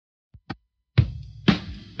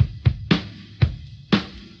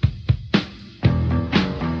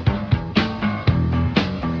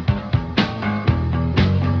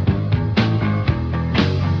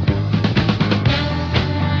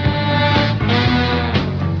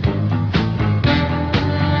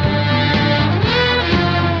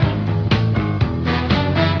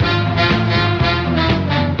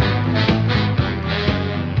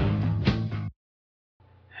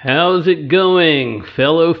How's it going,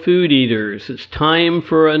 fellow food eaters? It's time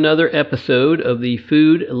for another episode of the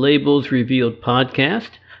Food Labels Revealed podcast.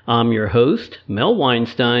 I'm your host, Mel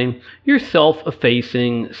Weinstein, your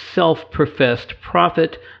self-effacing, self-professed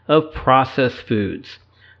prophet of processed foods.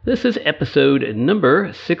 This is episode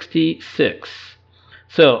number 66.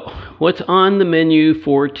 So, what's on the menu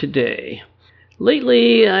for today?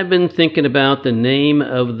 Lately, I've been thinking about the name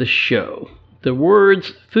of the show. The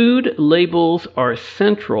words food labels are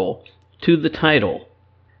central to the title,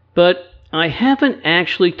 but I haven't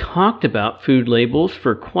actually talked about food labels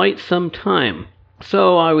for quite some time.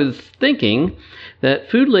 So I was thinking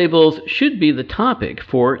that food labels should be the topic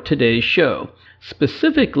for today's show,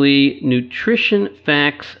 specifically nutrition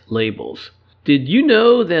facts labels. Did you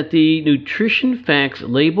know that the nutrition facts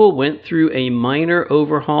label went through a minor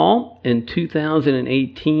overhaul in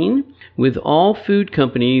 2018? With all food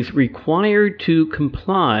companies required to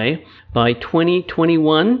comply by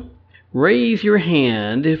 2021? Raise your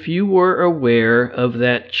hand if you were aware of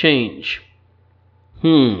that change.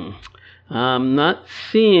 I'm not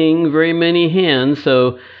seeing very many hands,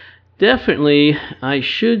 so definitely I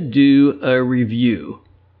should do a review.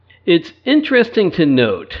 It's interesting to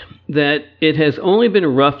note that it has only been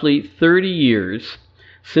roughly 30 years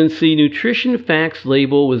since the nutrition facts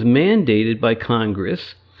label was mandated by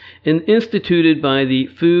Congress and instituted by the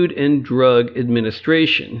Food and Drug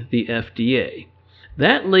Administration, the FDA.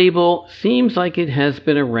 That label seems like it has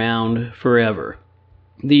been around forever.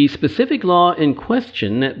 The specific law in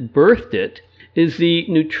question that birthed it is the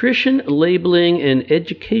Nutrition Labeling and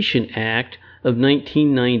Education Act of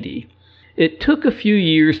 1990. It took a few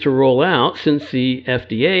years to roll out since the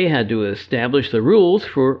FDA had to establish the rules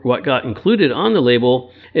for what got included on the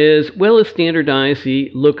label, as well as standardize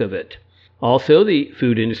the look of it. Also, the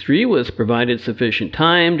food industry was provided sufficient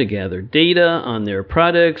time to gather data on their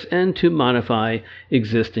products and to modify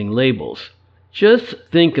existing labels. Just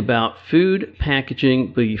think about food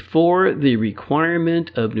packaging before the requirement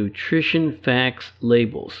of nutrition facts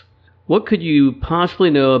labels. What could you possibly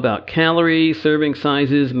know about calories, serving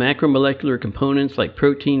sizes, macromolecular components like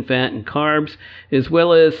protein, fat, and carbs, as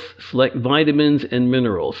well as select vitamins and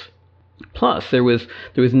minerals? Plus, there was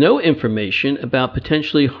no information about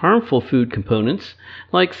potentially harmful food components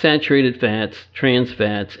like saturated fats, trans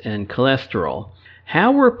fats, and cholesterol.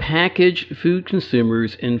 How were packaged food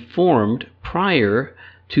consumers informed prior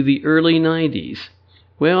to the early 90s?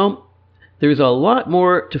 Well, there's a lot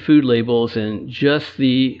more to food labels than just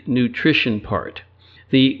the nutrition part.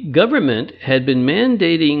 The government had been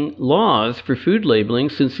mandating laws for food labeling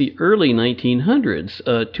since the early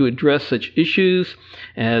 1900s to address such issues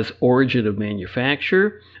as origin of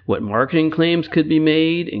manufacture, what marketing claims could be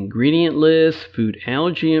made, ingredient lists, food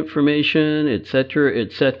allergy information, etc.,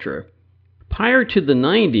 etc. Prior to the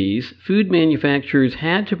 90s, food manufacturers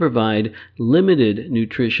had to provide limited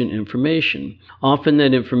nutrition information. Often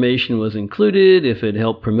that information was included if it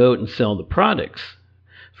helped promote and sell the products.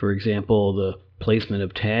 For example, the placement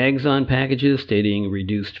of tags on packages stating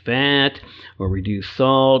reduced fat or reduced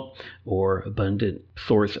salt or abundant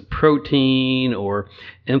source of protein or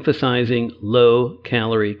emphasizing low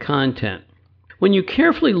calorie content. When you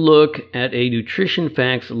carefully look at a nutrition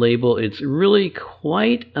facts label, it's really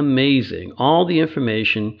quite amazing, all the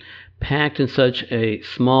information packed in such a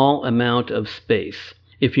small amount of space.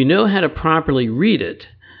 If you know how to properly read it,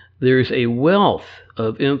 there's a wealth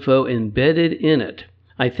of info embedded in it.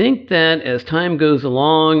 I think that as time goes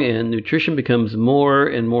along and nutrition becomes more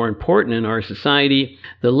and more important in our society,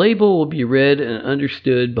 the label will be read and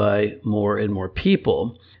understood by more and more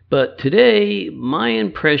people. But today, my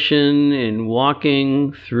impression in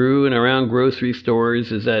walking through and around grocery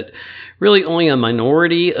stores is that really only a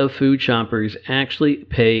minority of food shoppers actually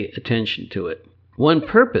pay attention to it. One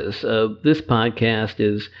purpose of this podcast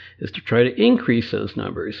is to try to increase those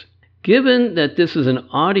numbers. Given that this is an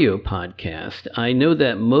audio podcast, I know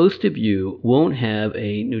that most of you won't have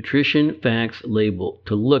a nutrition facts label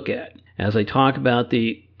to look at as I talk about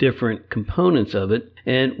the different components of it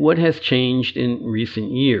and what has changed in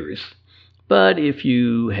recent years. But if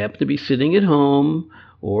you happen to be sitting at home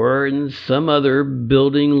or in some other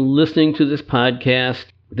building listening to this podcast,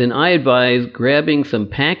 then I advise grabbing some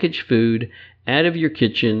packaged food out of your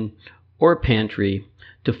kitchen or pantry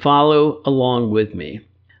to follow along with me.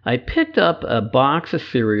 I picked up a box of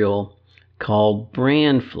cereal called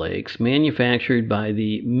Bran Flakes, manufactured by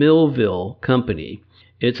the Millville Company.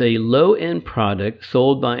 It's a low-end product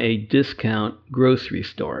sold by a discount grocery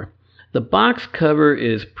store. The box cover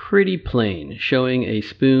is pretty plain, showing a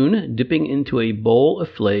spoon dipping into a bowl of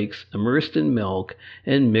flakes immersed in milk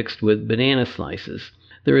and mixed with banana slices.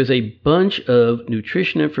 There is a bunch of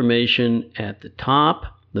nutrition information at the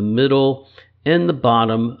top, the middle, and the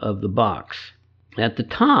bottom of the box. At the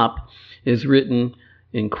top is written,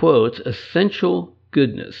 in quotes, essential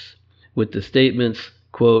goodness, with the statements,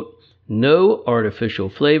 quote, no artificial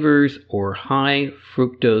flavors or high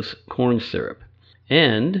fructose corn syrup,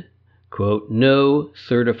 and, quote, no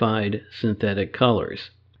certified synthetic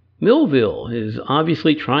colors. Millville is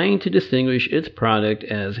obviously trying to distinguish its product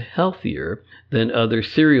as healthier than other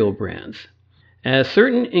cereal brands. As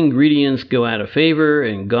certain ingredients go out of favor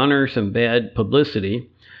and garner some bad publicity,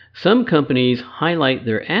 some companies highlight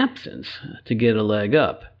their absence to get a leg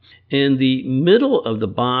up. In the middle of the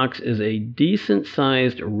box is a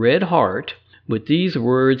decent-sized red heart with these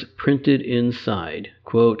words printed inside,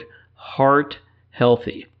 quote, heart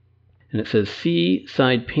healthy. And it says, see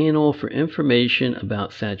side panel for information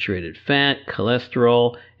about saturated fat,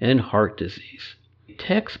 cholesterol, and heart disease. The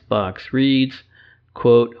text box reads,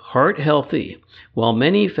 quote, heart healthy. While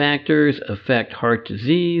many factors affect heart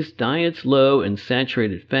disease, diets low in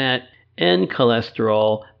saturated fat and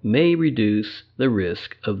cholesterol may reduce the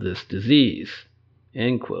risk of this disease,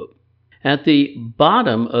 end quote. At the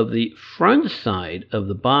bottom of the front side of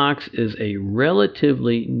the box is a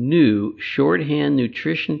relatively new shorthand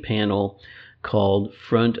nutrition panel called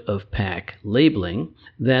front of pack labeling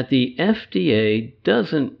that the FDA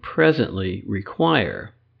doesn't presently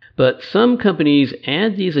require. But some companies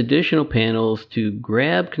add these additional panels to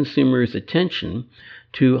grab consumers' attention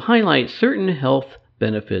to highlight certain health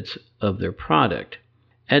benefits of their product.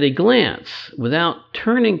 At a glance, without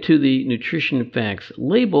turning to the nutrition facts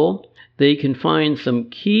label, they can find some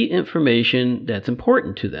key information that's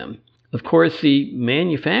important to them. Of course, the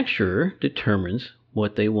manufacturer determines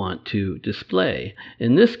what they want to display.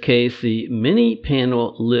 In this case, the mini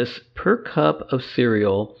panel lists per cup of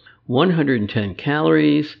cereal 110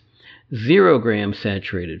 calories, 0 grams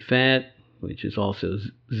saturated fat, which is also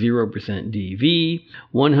 0% DV,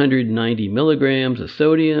 190 milligrams of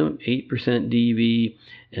sodium, 8% DV,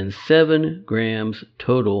 and 7 grams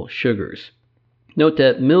total sugars. Note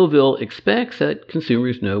that Millville expects that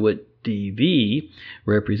consumers know what DV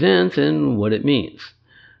represents and what it means.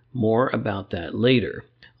 More about that later.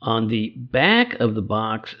 On the back of the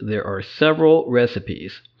box, there are several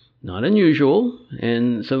recipes, not unusual,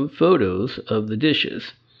 and some photos of the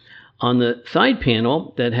dishes. On the side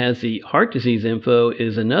panel that has the heart disease info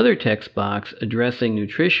is another text box addressing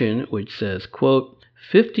nutrition, which says, quote,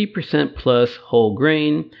 50% plus whole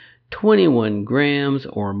grain, 21 grams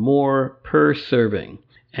or more per serving,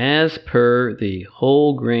 as per the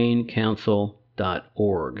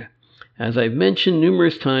wholegraincouncil.org. As I've mentioned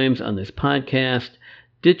numerous times on this podcast,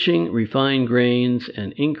 ditching refined grains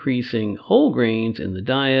and increasing whole grains in the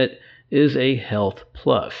diet is a health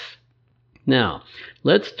plus. Now,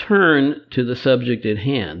 let's turn to the subject at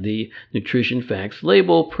hand, the nutrition facts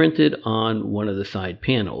label printed on one of the side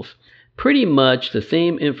panels. Pretty much the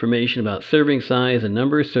same information about serving size and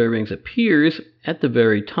number of servings appears at the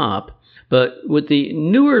very top, but with the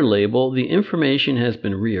newer label, the information has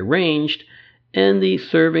been rearranged and the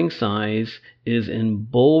serving size is in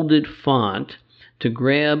bolded font to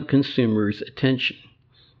grab consumers' attention.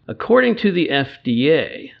 According to the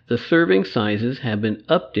FDA, the serving sizes have been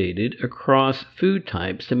updated across food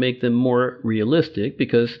types to make them more realistic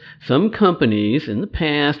because some companies in the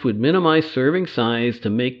past would minimize serving size to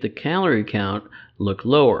make the calorie count look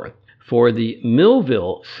lower. For the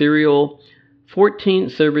Millville cereal, 14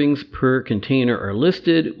 servings per container are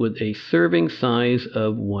listed with a serving size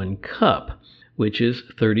of 1 cup, which is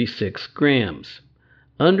 36 grams.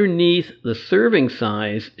 Underneath the serving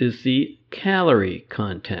size is the calorie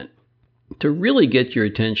content. To really get your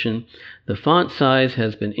attention, the font size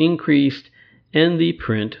has been increased and the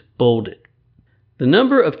print bolded. The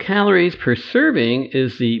number of calories per serving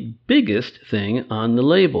is the biggest thing on the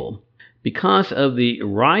label. Because of the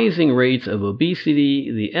rising rates of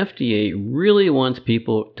obesity, the FDA really wants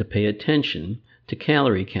people to pay attention to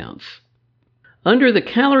calorie counts. Under the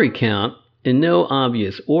calorie count, in no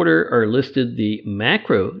obvious order, are listed the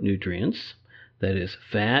macronutrients, that is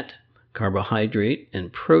fat, carbohydrate,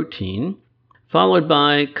 and protein, followed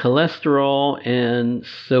by cholesterol and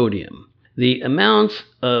sodium. The amounts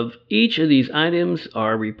of each of these items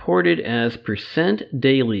are reported as percent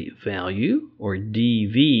daily value, or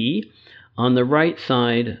DV, on the right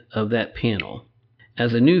side of that panel.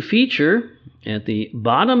 As a new feature, at the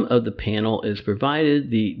bottom of the panel is provided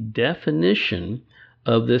the definition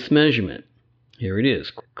of this measurement. Here it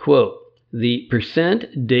is, quote, the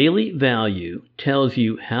percent daily value tells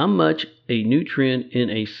you how much a nutrient in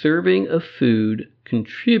a serving of food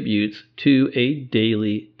contributes to a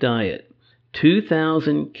daily diet.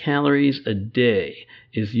 2,000 calories a day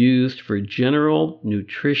is used for general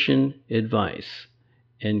nutrition advice,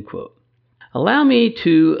 End quote. Allow me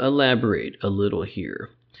to elaborate a little here.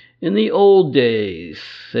 In the old days,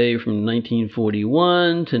 say from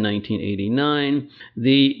 1941 to 1989,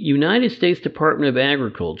 the United States Department of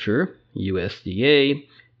Agriculture, USDA,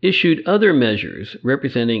 issued other measures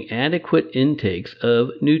representing adequate intakes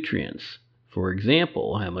of nutrients. For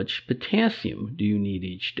example, how much potassium do you need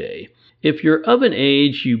each day? If you're of an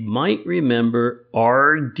age, you might remember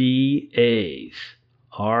RDAs.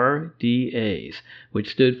 RDAs,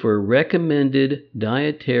 which stood for Recommended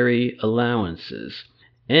Dietary Allowances,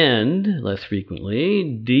 and, less frequently,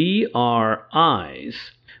 DRIs,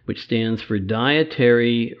 which stands for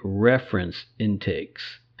Dietary Reference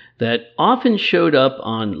Intakes, that often showed up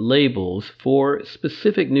on labels for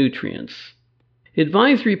specific nutrients.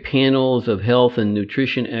 Advisory panels of health and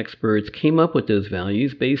nutrition experts came up with those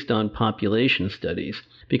values based on population studies.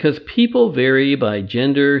 Because people vary by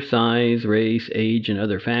gender, size, race, age, and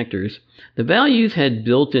other factors, the values had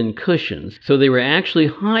built-in cushions, so they were actually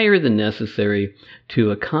higher than necessary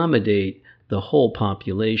to accommodate the whole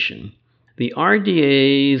population. The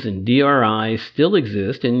RDAs and DRIs still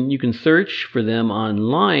exist, and you can search for them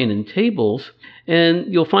online in tables,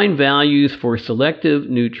 and you'll find values for selective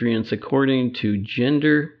nutrients according to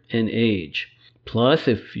gender and age. Plus,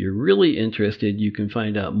 if you're really interested, you can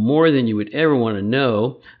find out more than you would ever want to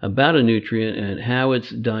know about a nutrient and how its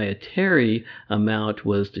dietary amount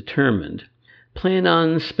was determined. Plan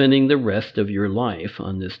on spending the rest of your life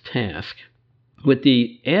on this task. With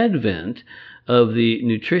the advent of the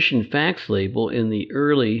nutrition facts label in the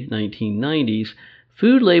early 1990s,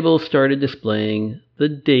 food labels started displaying the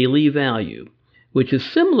daily value, which is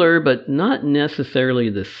similar but not necessarily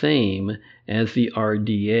the same as the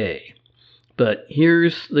RDA. But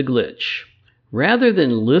here's the glitch. Rather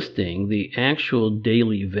than listing the actual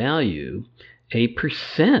daily value, a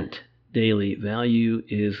percent daily value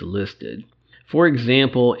is listed. For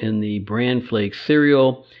example, in the Bran Flakes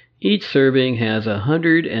cereal, each serving has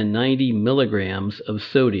 190 milligrams of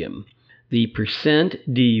sodium. The percent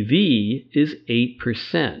DV is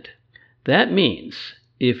 8%. That means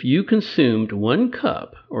if you consumed 1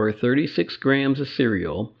 cup or 36 grams of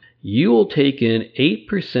cereal, you will take in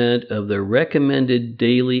 8% of the recommended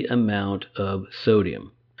daily amount of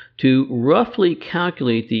sodium. To roughly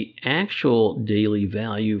calculate the actual daily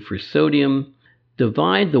value for sodium,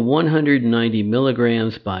 divide the 190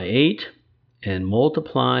 milligrams by 8 and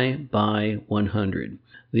multiply by 100.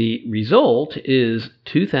 The result is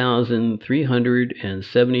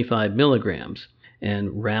 2,375 milligrams,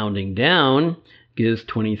 and rounding down gives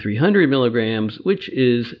 2,300 milligrams, which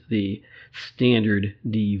is the standard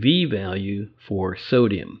DV value for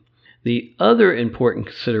sodium. The other important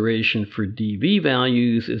consideration for DV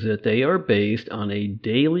values is that they are based on a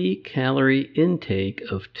daily calorie intake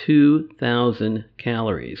of 2,000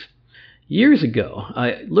 calories. Years ago,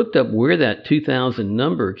 I looked up where that 2,000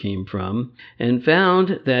 number came from and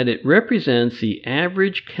found that it represents the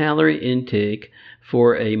average calorie intake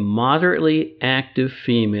for a moderately active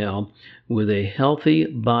female with a healthy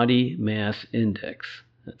body mass index.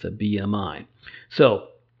 That's a BMI. So,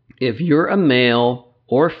 if you're a male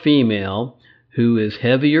or female who is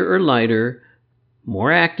heavier or lighter,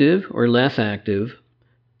 more active or less active,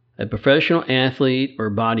 a professional athlete or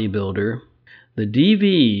bodybuilder, the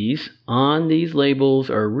DVs on these labels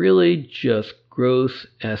are really just gross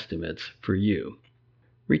estimates for you.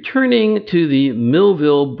 Returning to the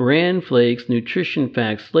Millville Bran Flakes Nutrition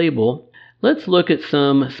Facts label, let's look at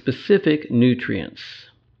some specific nutrients.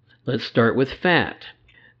 Let's start with fat.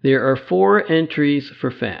 There are 4 entries for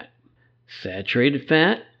fat: saturated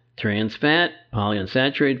fat, trans fat,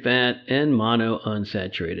 polyunsaturated fat, and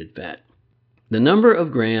monounsaturated fat. The number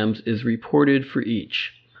of grams is reported for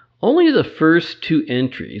each. Only the first 2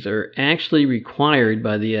 entries are actually required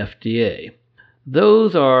by the FDA.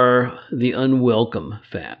 Those are the unwelcome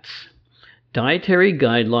fats. Dietary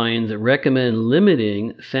guidelines recommend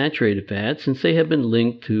limiting saturated fats since they have been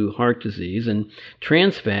linked to heart disease, and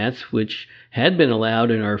trans fats, which had been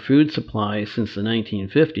allowed in our food supply since the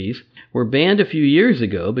 1950s, were banned a few years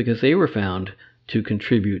ago because they were found to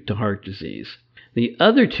contribute to heart disease. The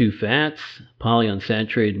other 2 fats,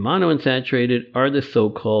 polyunsaturated and monounsaturated, are the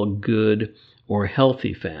so-called good or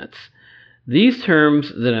healthy fats. These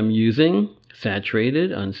terms that I'm using,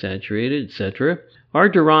 saturated, unsaturated, etc., are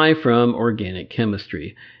derived from organic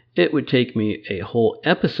chemistry. It would take me a whole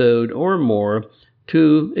episode or more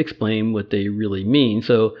to explain what they really mean,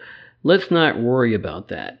 so let's not worry about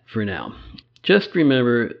that for now. Just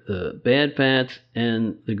remember the bad fats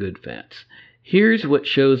and the good fats. Here's what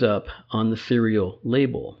shows up on the cereal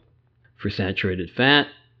label. For saturated fat,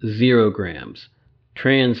 0 grams.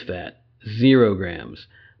 Trans fat, 0 grams.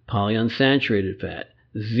 Polyunsaturated fat,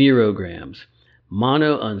 0 grams.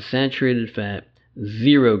 Monounsaturated fat,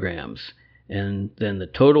 0 grams. And then the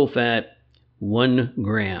total fat, 1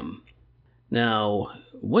 gram. Now,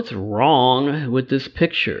 what's wrong with this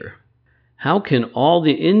picture? How can all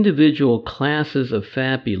the individual classes of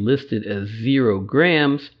fat be listed as 0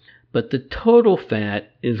 grams, but the total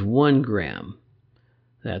fat is 1 gram?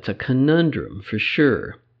 That's a conundrum for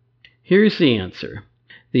sure. Here's the answer.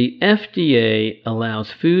 The FDA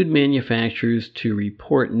allows food manufacturers to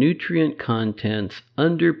report nutrient contents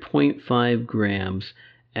under 0.5 grams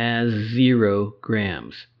as 0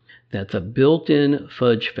 grams. That's a built-in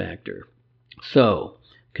fudge factor. So,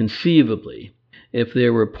 conceivably, if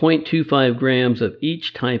there were 0.25 grams of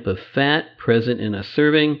each type of fat present in a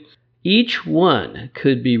serving, each one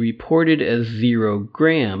could be reported as 0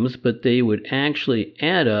 grams, but they would actually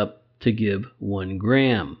add up to give 1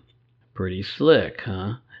 gram. Pretty slick,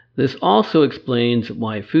 huh? This also explains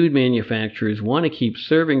why food manufacturers want to keep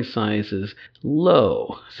serving sizes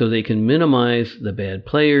low so they can minimize the bad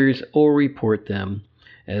players or report them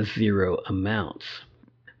as 0 amounts.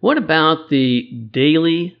 What about the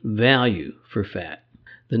daily value for fat?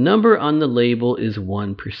 The number on the label is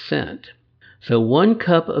 1%. So 1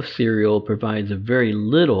 cup of cereal provides a very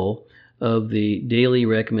little of the daily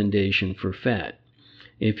recommendation for fat.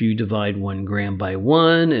 If you divide 1 gram by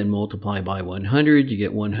 1 and multiply by 100, you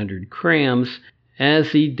get 100 grams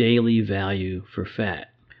as the daily value for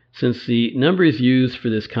fat. Since the numbers used for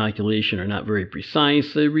this calculation are not very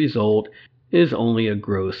precise, the result is only a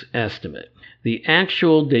gross estimate. The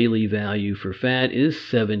actual daily value for fat is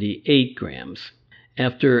 78 grams.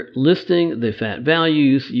 After listing the fat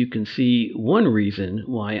values, you can see one reason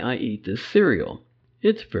why I eat this cereal.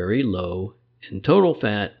 It's very low in total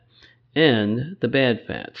fat and the bad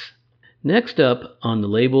fats. Next up on the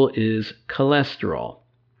label is cholesterol.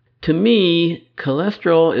 To me,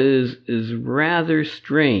 cholesterol is rather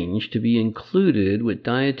strange to be included with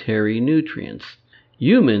dietary nutrients.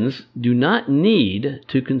 Humans do not need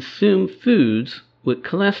to consume foods with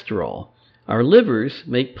cholesterol. Our livers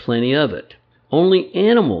make plenty of it. Only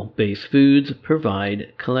animal-based foods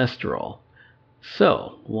provide cholesterol.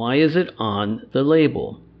 So, why is it on the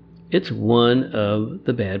label? It's one of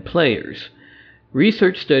the bad players.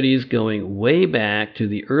 Research studies going way back to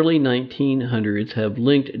the early 1900s have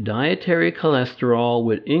linked dietary cholesterol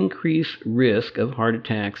with increased risk of heart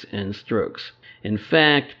attacks and strokes. In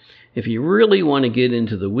fact, if you really want to get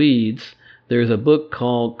into the weeds, there's a book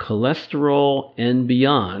called Cholesterol and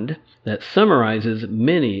Beyond that summarizes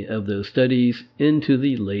many of those studies into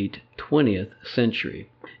the late 20th century.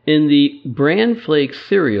 In the Bran Flakes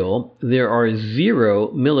cereal, there are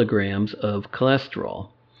 0 milligrams of cholesterol.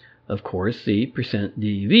 Of course, the percent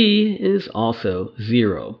DV is also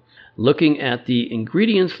 0. Looking at the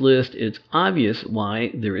ingredients list, it's obvious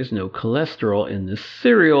why there is no cholesterol in this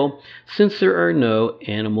cereal, since there are no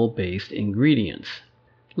animal-based ingredients.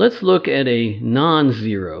 Let's look at a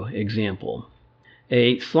non-zero example.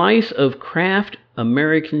 A slice of Kraft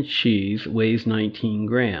American cheese weighs 19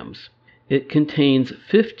 grams. It contains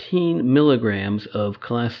 15 milligrams of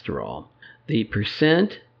cholesterol. The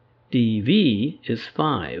percent DV is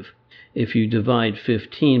 5. If you divide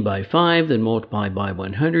 15 by 5, then multiply by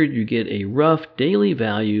 100, you get a rough daily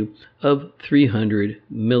value of 300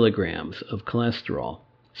 milligrams of cholesterol.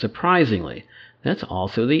 Surprisingly, that's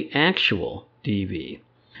also the actual DV.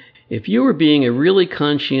 If you were being a really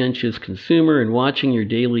conscientious consumer and watching your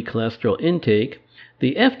daily cholesterol intake,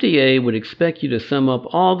 the FDA would expect you to sum up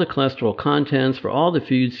all the cholesterol contents for all the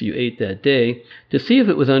foods you ate that day to see if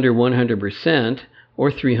it was under 100%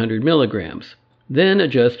 or 300 milligrams. Then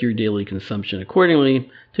adjust your daily consumption accordingly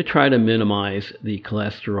to try to minimize the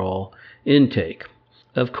cholesterol intake.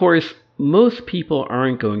 Of course, most people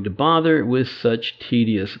aren't going to bother with such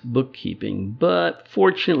tedious bookkeeping, but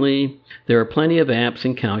fortunately, there are plenty of apps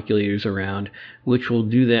and calculators around which will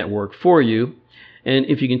do that work for you. And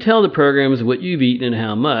if you can tell the programs what you've eaten and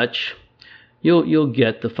how much, you'll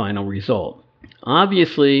get the final result.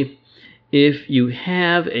 Obviously, if you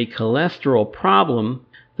have a cholesterol problem,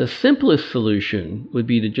 the simplest solution would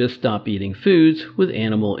be to just stop eating foods with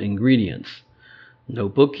animal ingredients. No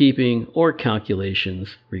bookkeeping or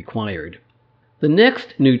calculations required. The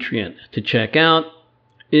next nutrient to check out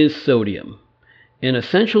is sodium, an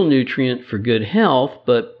essential nutrient for good health,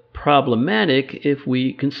 but problematic if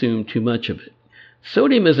we consume too much of it.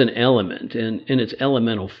 Sodium is an element, and in its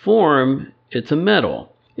elemental form, it's a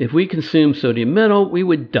metal. If we consume sodium metal, we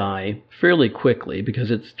would die fairly quickly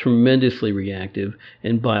because it's tremendously reactive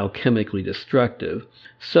and biochemically destructive.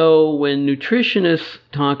 So when nutritionists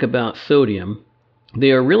talk about sodium,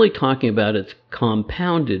 they are really talking about its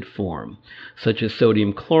compounded form, such as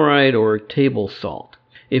sodium chloride or table salt.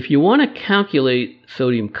 If you want to calculate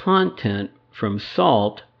sodium content from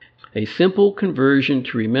salt, a simple conversion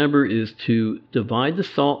to remember is to divide the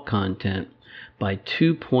salt content by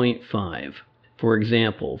 2.5. For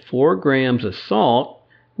example, 4 grams of salt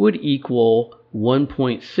would equal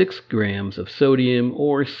 1.6 grams of sodium,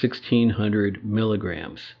 or 1600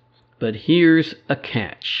 milligrams. But here's a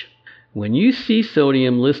catch. When you see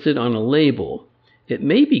sodium listed on a label, it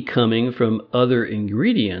may be coming from other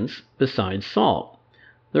ingredients besides salt.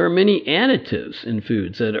 There are many additives in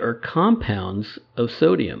foods that are compounds of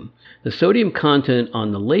sodium. The sodium content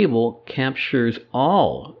on the label captures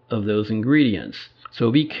all of those ingredients. So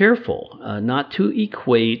be careful not to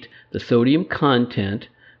equate the sodium content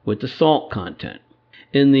with the salt content.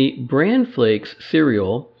 In the Bran Flakes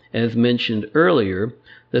cereal, as mentioned earlier,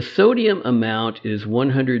 the sodium amount is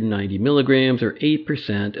 190 milligrams, or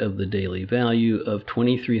 8% of the daily value of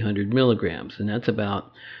 2300 milligrams, and that's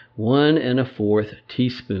about 1 1/4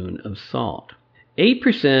 teaspoon of salt.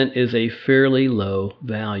 8% is a fairly low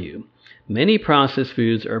value. Many processed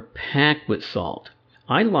foods are packed with salt.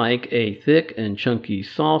 I like a thick and chunky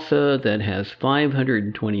salsa that has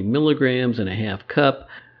 520 milligrams in a half cup,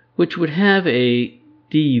 which would have a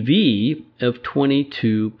DV of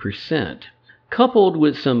 22%. Coupled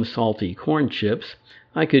with some salty corn chips,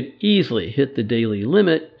 I could easily hit the daily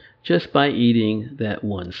limit just by eating that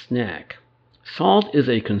one snack. Salt is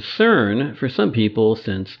a concern for some people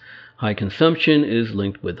since high consumption is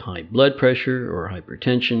linked with high blood pressure or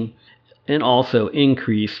hypertension, and also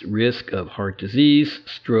increased risk of heart disease,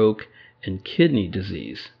 stroke, and kidney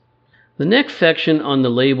disease. The next section on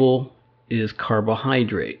the label is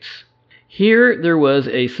carbohydrates. Here there was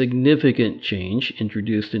a significant change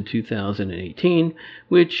introduced in 2018,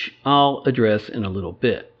 which I'll address in a little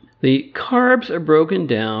bit. The carbs are broken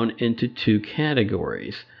down into 2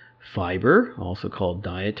 categories: fiber, also called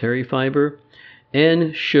dietary fiber,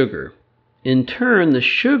 and sugar. In turn, the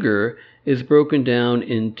sugar is broken down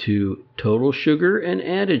into total sugar and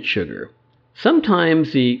added sugar.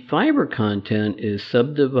 Sometimes the fiber content is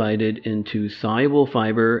subdivided into soluble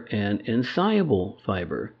fiber and insoluble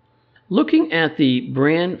fiber. Looking at the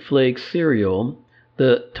Bran Flakes cereal,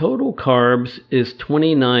 the total carbs is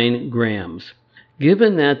 29 grams.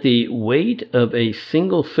 Given that the weight of a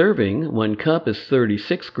single serving, 1 cup, is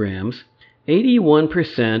 36 grams,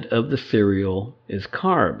 81% of the cereal is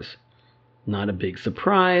carbs. Not a big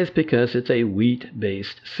surprise because it's a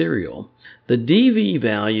wheat-based cereal. The DV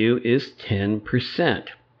value is 10%.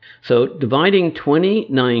 So dividing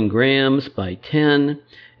 29 grams by 10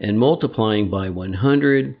 and multiplying by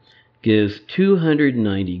 100 gives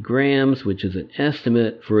 290 grams, which is an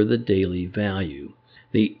estimate for the daily value.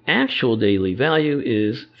 The actual daily value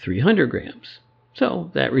is 300 grams. So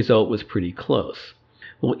that result was pretty close.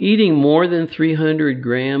 Will eating more than 300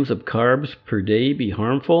 grams of carbs per day be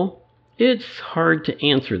harmful? It's hard to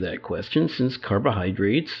answer that question since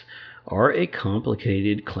carbohydrates are a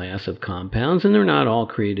complicated class of compounds and they're not all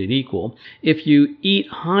created equal. If you eat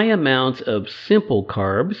high amounts of simple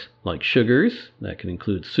carbs, like sugars, that can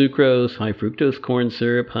include sucrose, high fructose corn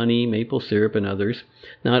syrup, honey, maple syrup, and others,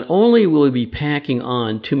 not only will you be packing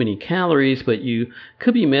on too many calories, but you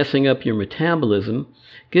could be messing up your metabolism,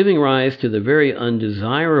 giving rise to the very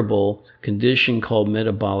undesirable condition called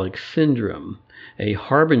metabolic syndrome, a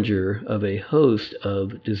harbinger of a host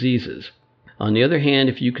of diseases. On the other hand,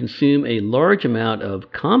 if you consume a large amount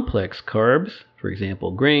of complex carbs, for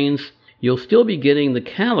example grains, you'll still be getting the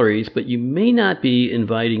calories, but you may not be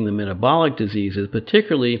inviting the metabolic diseases,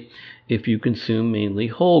 particularly if you consume mainly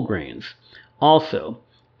whole grains. Also,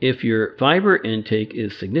 if your fiber intake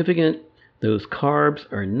is significant, those carbs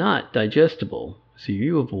are not digestible, so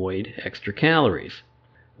you avoid extra calories.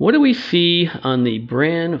 What do we see on the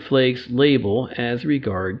Bran Flakes label as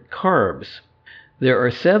regard carbs? There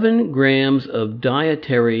are 7 grams of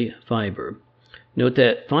dietary fiber. Note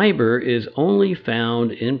that fiber is only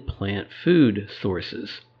found in plant food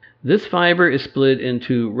sources. This fiber is split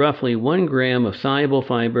into roughly 1 gram of soluble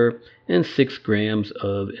fiber and 6 grams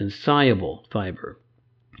of insoluble fiber.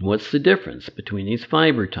 What's the difference between these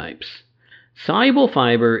fiber types? Soluble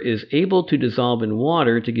fiber is able to dissolve in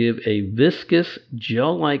water to give a viscous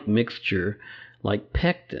gel-like mixture like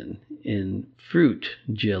pectin in fruit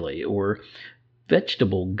jelly or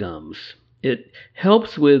vegetable gums. It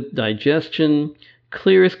helps with digestion,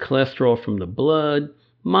 clears cholesterol from the blood,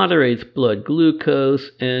 moderates blood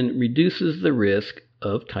glucose, and reduces the risk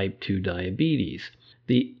of type 2 diabetes.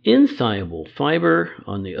 The insoluble fiber,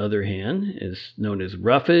 on the other hand, is known as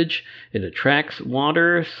roughage. It attracts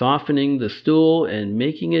water, softening the stool and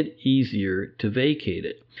making it easier to vacate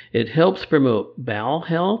it. It helps promote bowel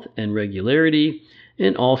health and regularity,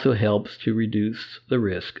 and also helps to reduce the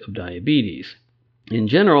risk of diabetes. In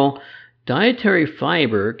general, dietary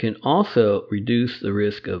fiber can also reduce the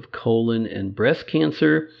risk of colon and breast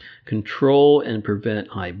cancer, control and prevent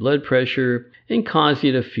high blood pressure, and cause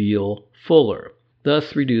you to feel fuller,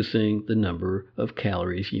 thus reducing the number of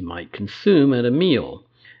calories you might consume at a meal.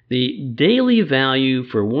 The daily value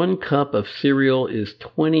for 1 cup of cereal is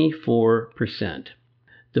 24%.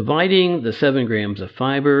 Dividing the 7 grams of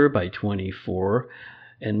fiber by 24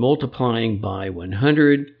 and multiplying by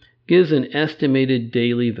 100 gives an estimated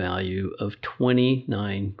daily value of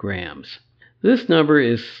 29 grams. This number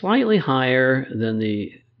is slightly higher than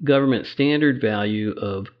the government standard value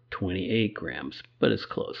of 28 grams, but it's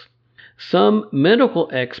close. Some medical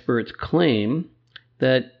experts claim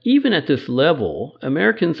that even at this level,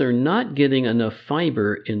 Americans are not getting enough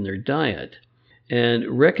fiber in their diet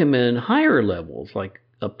and recommend higher levels, like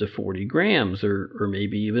up to 40 grams or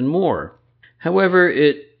maybe even more. However,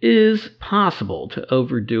 it is possible to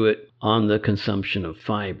overdo it on the consumption of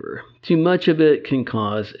fiber. Too much of it can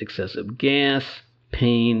cause excessive gas,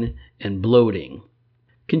 pain, and bloating.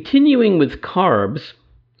 Continuing with carbs,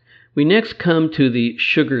 we next come to the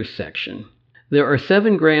sugar section. There are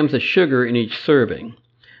 7 grams of sugar in each serving.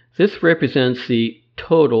 This represents the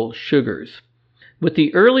total sugars. With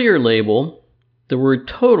the earlier label, the word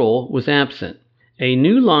total was absent. A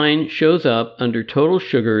new line shows up under total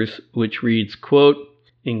sugars, which reads, quote,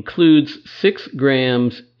 includes 6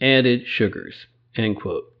 grams added sugars, end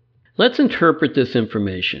quote. Let's interpret this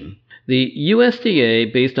information. The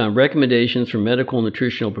USDA, based on recommendations from medical and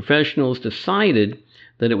nutritional professionals, decided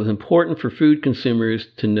that it was important for food consumers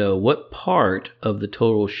to know what part of the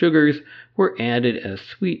total sugars were added as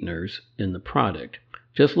sweeteners in the product.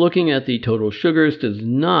 Just looking at the total sugars does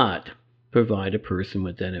not provide a person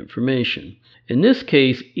with that information. In this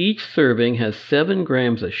case, each serving has 7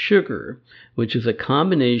 grams of sugar, which is a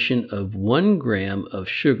combination of 1 gram of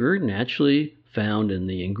sugar naturally found in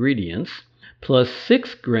the ingredients, plus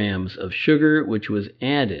 6 grams of sugar, which was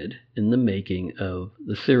added in the making of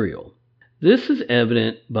the cereal. This is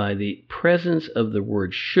evident by the presence of the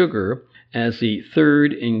word sugar as the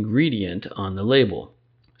third ingredient on the label.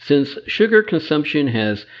 Since sugar consumption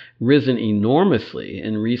has risen enormously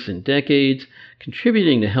in recent decades,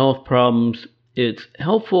 contributing to health problems, it's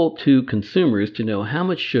helpful to consumers to know how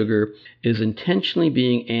much sugar is intentionally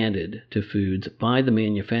being added to foods by the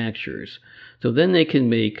manufacturers, so then they can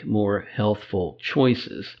make more healthful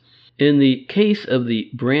choices. In the case of the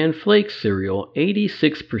Bran Flakes cereal,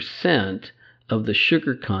 86% of the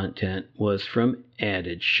sugar content was from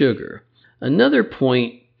added sugar. Another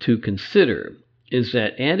point to consider is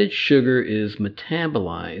that added sugar is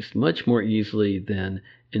metabolized much more easily than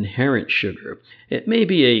inherent sugar. It may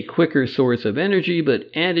be a quicker source of energy, but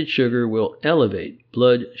added sugar will elevate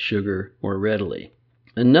blood sugar more readily.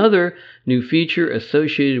 Another new feature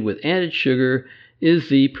associated with added sugar is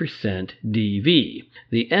the percent DV.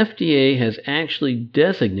 The FDA has actually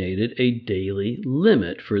designated a daily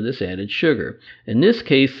limit for this added sugar. In this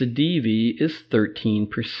case, the DV is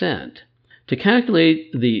 13%. To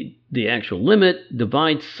calculate the actual limit,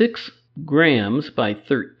 divide 6 grams by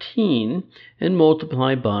 13 and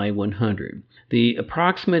multiply by 100. The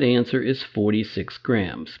approximate answer is 46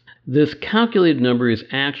 grams. This calculated number is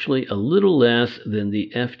actually a little less than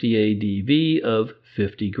the FDA DV of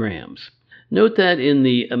 50 grams. Note that in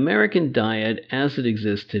the American diet as it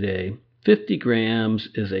exists today, 50 grams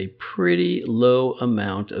is a pretty low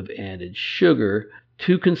amount of added sugar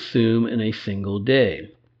to consume in a single day.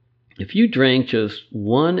 If you drank just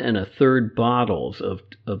 1 1/3 bottles of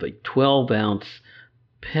a 12-ounce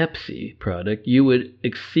Pepsi product, you would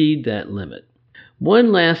exceed that limit.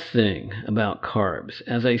 One last thing about carbs.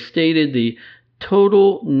 As I stated, the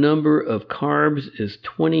total number of carbs is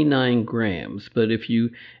 29 grams, but if you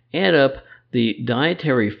add up the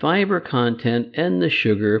dietary fiber content and the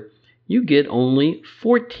sugar, you get only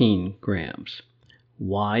 14 grams.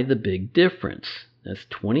 Why the big difference? That's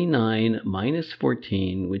 29 minus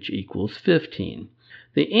 14, which equals 15.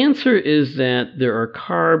 The answer is that there are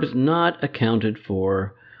carbs not accounted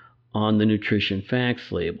for on the nutrition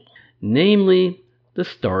facts label, namely the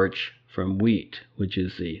starch from wheat, which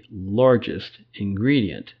is the largest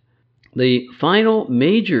ingredient. The final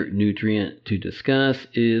major nutrient to discuss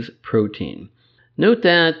is protein. Note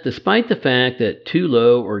that despite the fact that too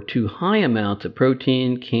low or too high amounts of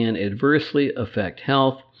protein can adversely affect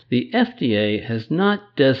health, the FDA has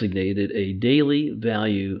not designated a daily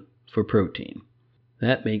value for protein.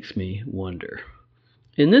 That makes me wonder.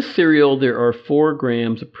 In this cereal, there are 4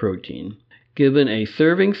 grams of protein. Given a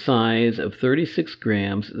serving size of 36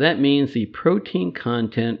 grams, that means the protein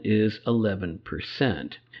content is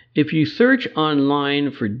 11%. If you search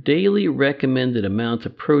online for daily recommended amounts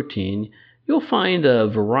of protein, you'll find a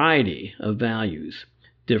variety of values.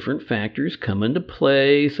 Different factors come into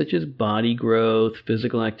play, such as body growth,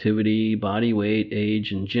 physical activity, body weight,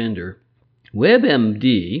 age, and gender.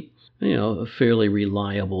 WebMD, a fairly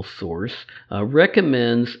reliable source,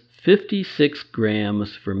 recommends 56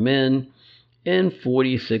 grams for men and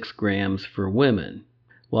 46 grams for women,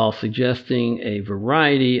 while suggesting a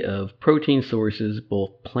variety of protein sources,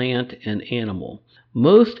 both plant and animal.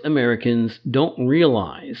 Most Americans don't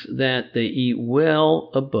realize that they eat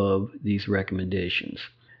well above these recommendations.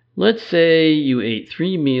 Let's say you ate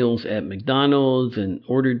 3 meals at McDonald's and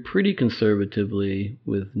ordered pretty conservatively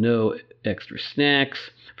with no extra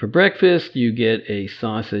snacks. For breakfast, you get a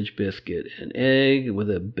sausage, biscuit, and egg with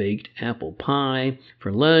a baked apple pie.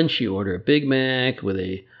 For lunch, you order a Big Mac with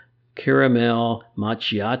a caramel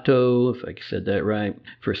macchiato, if I said that right.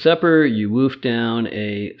 For supper, you wolf down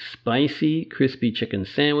a spicy, crispy chicken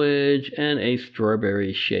sandwich and a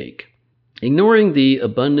strawberry shake. Ignoring the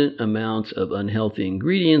abundant amounts of unhealthy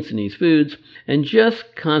ingredients in these foods and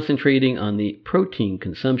just concentrating on the protein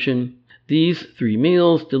consumption, these 3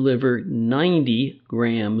 meals deliver 90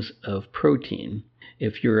 grams of protein.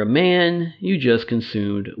 If you're a man, you just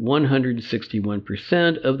consumed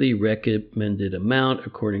 161% of the recommended amount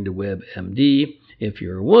according to WebMD. If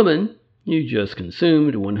you're a woman, you just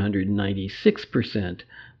consumed 196%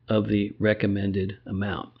 of the recommended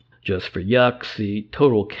amount. Just for yucks, the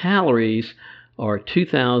total calories are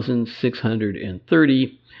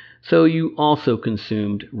 2,630, so you also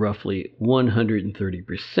consumed roughly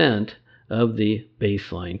 130% of the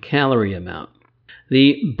baseline calorie amount.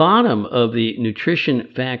 The bottom of the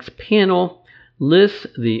Nutrition Facts panel lists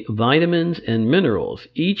the vitamins and minerals,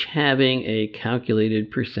 each having a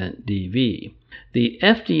calculated percent DV. The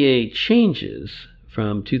FDA changes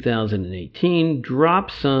from 2018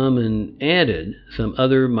 dropped some and added some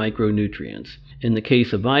other micronutrients. In the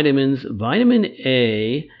case of vitamins, vitamin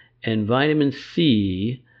A and vitamin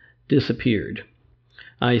C disappeared.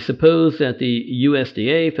 I suppose that the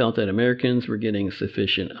USDA felt that Americans were getting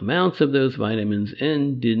sufficient amounts of those vitamins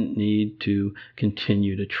and didn't need to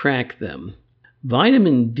continue to track them.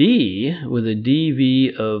 Vitamin D, with a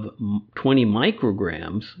DV of 20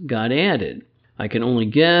 micrograms, got added. I can only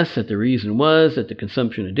guess that the reason was that the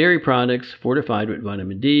consumption of dairy products fortified with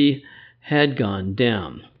vitamin D had gone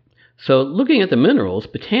down. So looking at the minerals,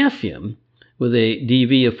 potassium, with a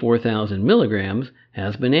DV of 4,000 milligrams,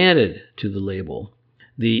 has been added to the label.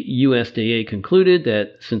 The USDA concluded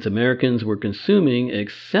that since Americans were consuming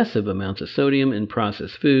excessive amounts of sodium in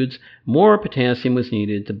processed foods, more potassium was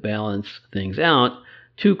needed to balance things out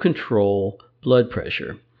to control blood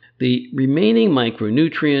pressure. The remaining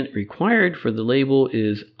micronutrient required for the label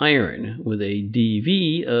is iron, with a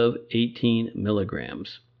DV of 18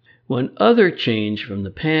 milligrams. One other change from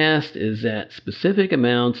the past is that specific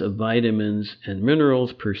amounts of vitamins and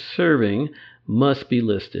minerals per serving must be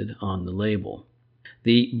listed on the label.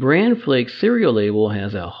 The Bran Flakes cereal label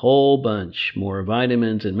has a whole bunch more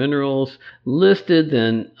vitamins and minerals listed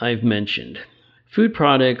than I've mentioned. Food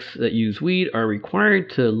products that use wheat are required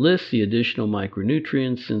to list the additional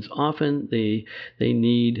micronutrients since often they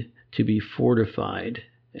need to be fortified,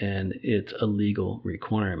 and it's a legal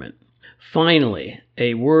requirement. Finally,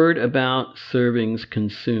 a word about servings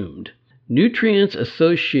consumed. Nutrients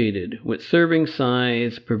associated with serving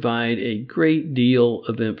size provide a great deal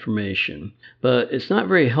of information, but it's not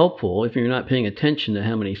very helpful if you're not paying attention to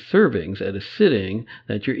how many servings at a sitting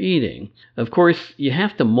that you're eating. Of course, you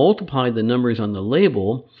have to multiply the numbers on the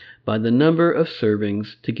label by the number of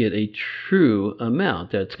servings to get a true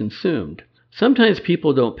amount that's consumed. Sometimes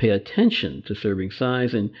people don't pay attention to serving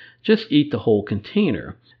size and just eat the whole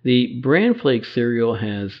container. The Bran Flakes cereal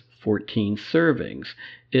has 14 servings.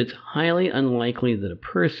 It's highly unlikely that a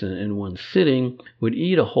person in one sitting would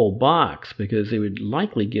eat a whole box because they would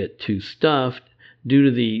likely get too stuffed due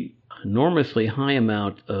to the enormously high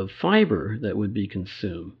amount of fiber that would be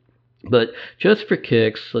consumed. But just for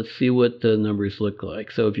kicks, let's see what the numbers look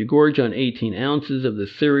like. So if you gorge on 18 ounces of the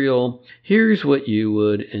cereal, here's what you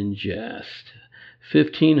would ingest.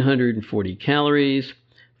 1,540 calories,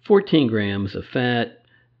 14 grams of fat,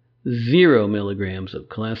 0 milligrams of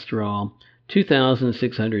cholesterol,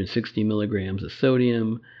 2,660 milligrams of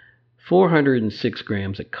sodium, 406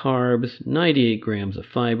 grams of carbs, 98 grams of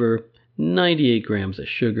fiber, 98 grams of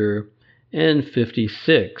sugar, and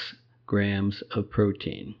 56 grams of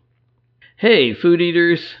protein. Hey, food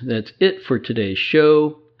eaters, that's it for today's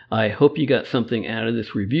show. I hope you got something out of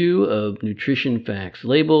this review of Nutrition Facts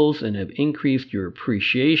Labels and have increased your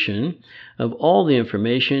appreciation of all the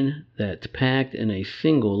information that's packed in a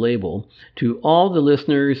single label. To all the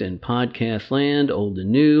listeners in podcast land, old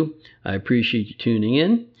and new, I appreciate you tuning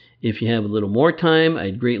in. If you have a little more time,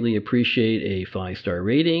 I'd greatly appreciate a 5-star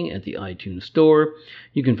rating at the iTunes Store.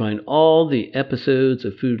 You can find all the episodes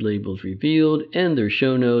of Food Labels Revealed and their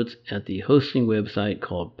show notes at the hosting website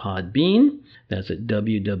called Podbean. That's at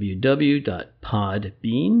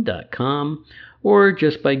www.podbean.com, or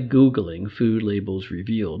just by Googling Food Labels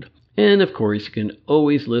Revealed. And of course, you can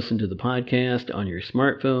always listen to the podcast on your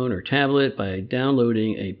smartphone or tablet by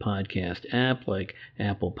downloading a podcast app like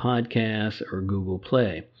Apple Podcasts or Google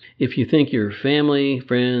Play. If you think your family,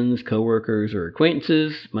 friends, coworkers, or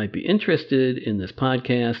acquaintances might be interested in this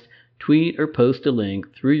podcast, tweet or post a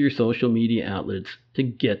link through your social media outlets to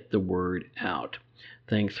get the word out.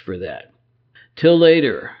 Thanks for that. Till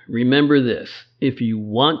later, remember this: if you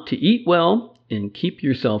want to eat well and keep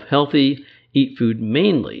yourself healthy, eat food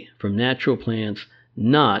mainly from natural plants,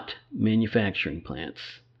 not manufacturing plants.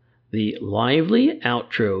 The lively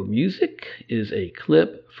outro music is a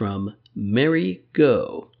clip from Merry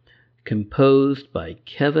Go, composed by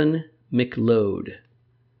Kevin MacLeod.